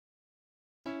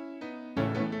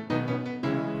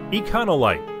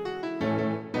Econolite.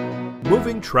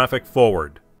 Moving traffic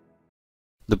forward.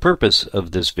 The purpose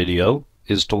of this video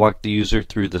is to walk the user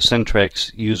through the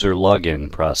Centracs user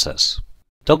login process.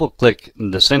 Double-click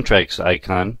the Centracs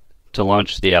icon to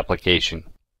launch the application.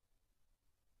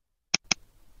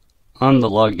 On the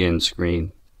login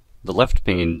screen, the left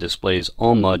pane displays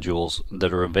all modules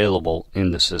that are available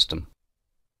in the system.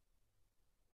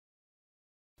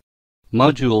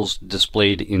 Modules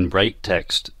displayed in bright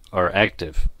text are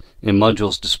active, and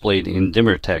modules displayed in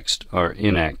dimmer text are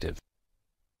inactive.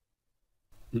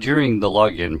 During the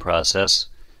login process,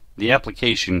 the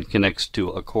application connects to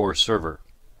a core server.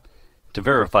 To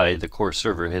verify the core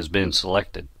server has been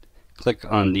selected, click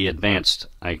on the Advanced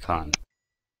icon.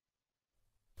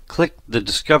 Click the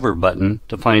Discover button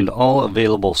to find all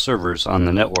available servers on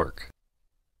the network.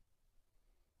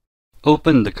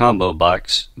 Open the combo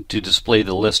box to display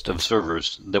the list of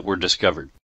servers that were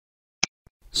discovered.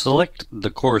 Select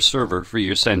the core server for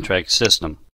your Centracs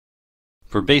system.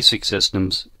 For basic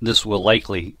systems, this will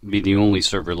likely be the only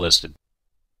server listed.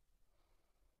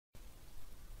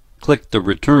 Click the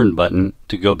Return button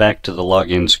to go back to the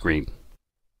login screen.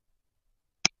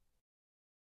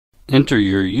 Enter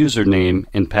your username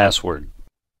and password.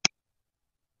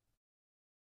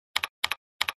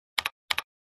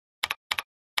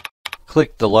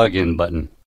 Click the Login button.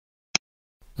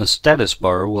 A status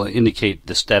bar will indicate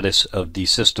the status of the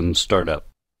system startup.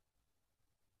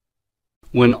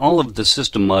 When all of the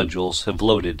system modules have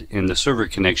loaded and the server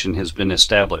connection has been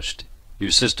established,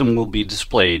 your system will be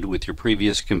displayed with your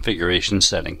previous configuration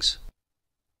settings.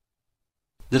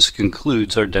 This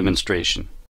concludes our demonstration.